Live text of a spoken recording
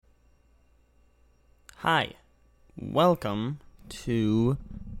Hi, welcome to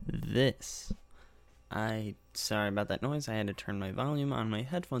this. Sorry about that noise. I had to turn my volume on my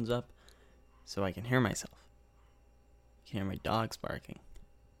headphones up so I can hear myself. You can hear my dogs barking.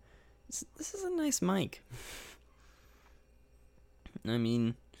 This is a nice mic. I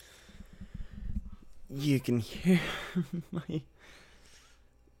mean, you can hear my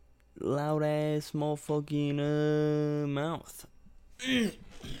loud ass motherfucking mouth.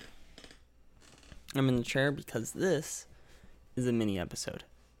 I'm in the chair because this is a mini episode,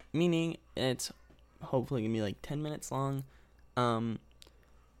 meaning it's hopefully gonna be like 10 minutes long.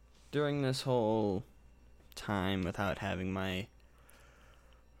 During this whole time without having my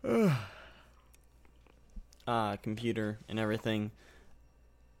computer and everything,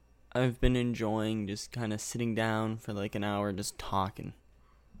 I've been enjoying just kind of sitting down for like an hour just talking.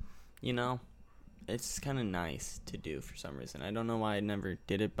 You know, it's kind of nice to do for some reason. I don't know why I never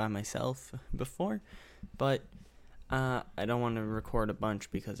did it by myself before, but I don't want to record a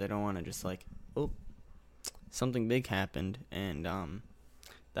bunch because I don't want to just like, something big happened, and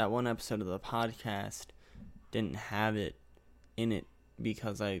that one episode of the podcast didn't have it in it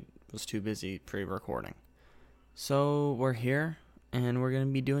because I was too busy pre-recording. So we're here, and we're going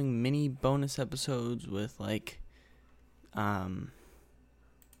to be doing mini bonus episodes with like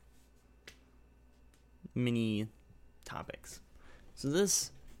mini topics. So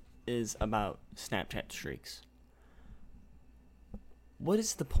this is about Snapchat streaks. What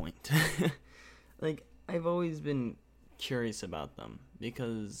is the point? Like, I've always been curious about them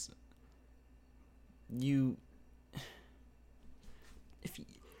because if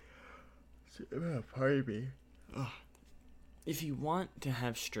you want to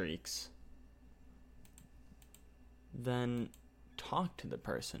have streaks, then talk to the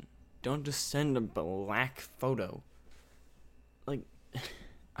person. Don't just send a black photo. Like,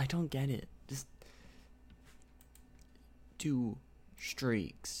 I don't get it. Just do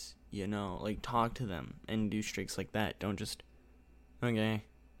streaks, you know? Like, talk to them and do streaks like that. Don't just, okay,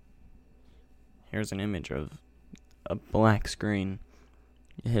 here's an image of a black screen.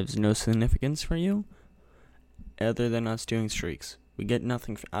 It has no significance for you other than us doing streaks. We get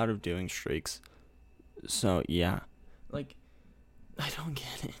nothing out of doing streaks. So, yeah. Like, I don't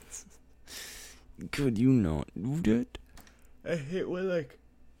get it. Could you not do that? I hate when, like,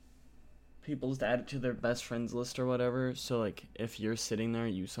 people just add it to their best friends list or whatever. So, like, if you're sitting there,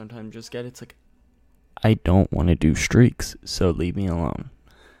 you sometimes just get it. It's like, I don't want to do streaks, so leave me alone.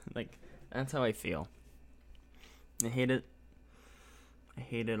 Like, that's how I feel. I hate it. I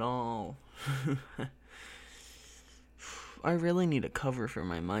hate it all. I really need a cover for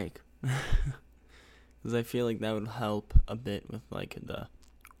my mic. Because I feel like that would help a bit with, like,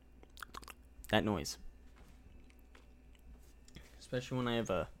 that noise. Especially when I have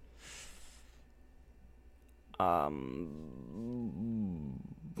a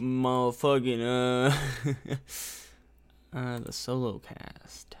motherfucking the solo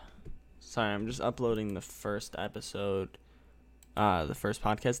cast. Sorry, I'm just uploading the first episode, the first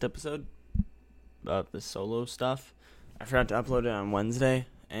podcast episode of the solo stuff. I forgot to upload it on Wednesday,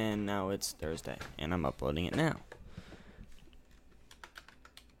 and now it's Thursday, and I'm uploading it now.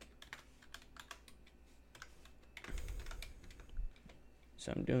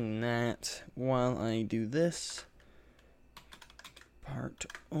 So I'm doing that while I do this. Part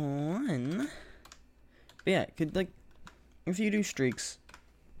 1. But yeah, if you do streaks,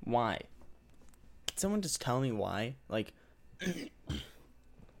 why? Can someone just tell me why? Like,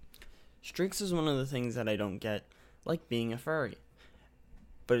 streaks is one of the things that I don't get, like being a furry.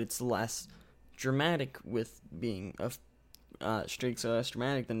 But it's less dramatic with being streaks are less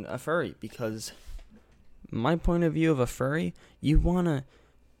dramatic than a furry, because my point of view of a furry, you want to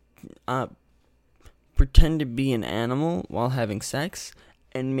pretend to be an animal while having sex,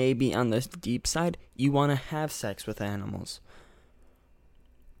 and maybe on the deep side, you want to have sex with animals.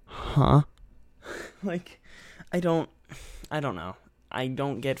 Huh? Like, I don't know. I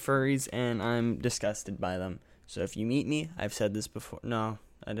don't get furries, and I'm disgusted by them. So if you meet me, I've said this before. No,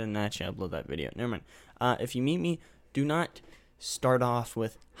 I didn't actually upload that video. Never mind. If you meet me, do not start off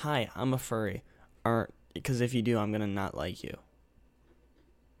with, "Hi, I'm a furry," or because if you do, I'm gonna not like you.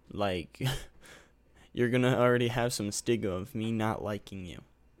 Like, you're gonna already have some stigma of me not liking you.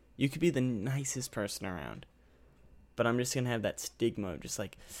 You could be the nicest person around, but I'm just gonna have that stigma of just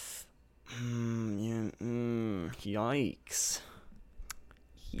like, yikes.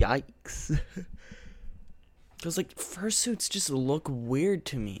 Because, like, fursuits just look weird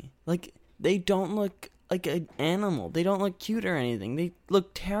to me. Like, they don't look like an animal. They don't look cute or anything. They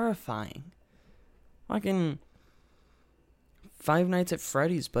look terrifying. Fucking Five Nights at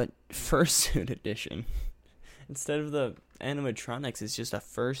Freddy's, but fursuit edition. Instead of the animatronics, it's just a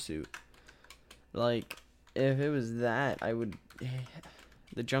fursuit. Like, if it was that,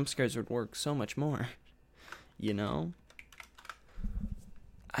 the jump scares would work so much more. You know?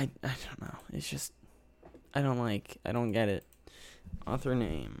 I don't know. It's just, I don't get it. Author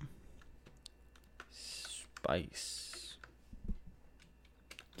name. Spice.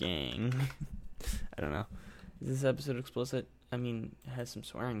 Gang. I don't know. Is this episode explicit? I mean, it has some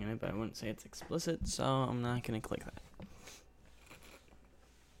swearing in it, but I wouldn't say it's explicit, so I'm not gonna click that.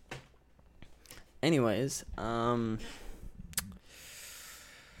 Anyways,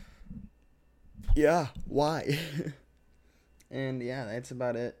 yeah, why? And yeah, that's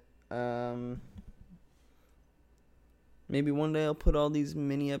about it. Maybe one day I'll put all these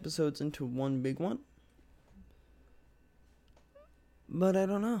mini episodes into one big one. But I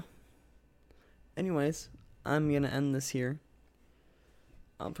don't know. Anyways, I'm gonna end this here.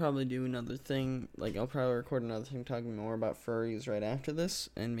 I'll probably do another thing, I'll probably record another thing talking more about furries right after this,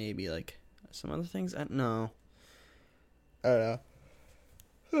 and maybe, some other things. I don't know.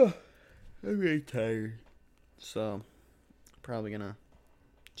 I'm really tired. So, probably gonna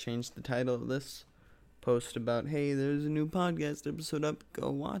change the title of this post about, hey, there's a new podcast episode up,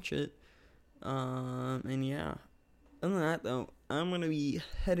 go watch it. And yeah. Other than that, though, I'm gonna be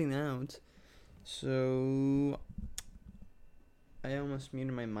heading out. So, I almost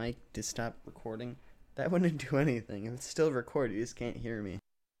muted my mic to stop recording. That wouldn't do anything. It's still recorded, you just can't hear me.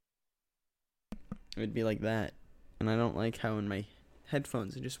 It would be like that. And I don't like how in my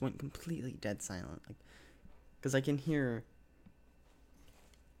headphones it just went completely dead silent. Because I can hear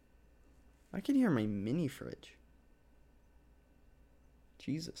my mini fridge.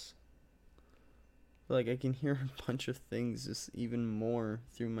 Jesus. I can hear a bunch of things just even more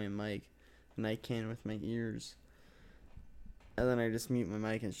through my mic than I can with my ears. And then I just mute my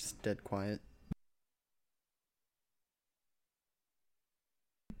mic and it's just dead quiet.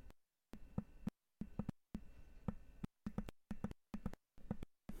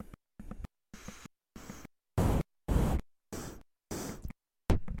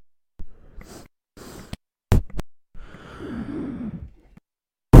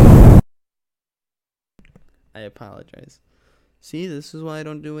 I apologize. See, this is why I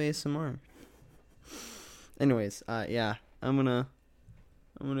don't do ASMR. Anyways, yeah, I'm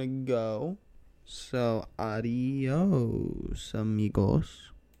gonna go. So, adios,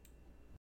 amigos.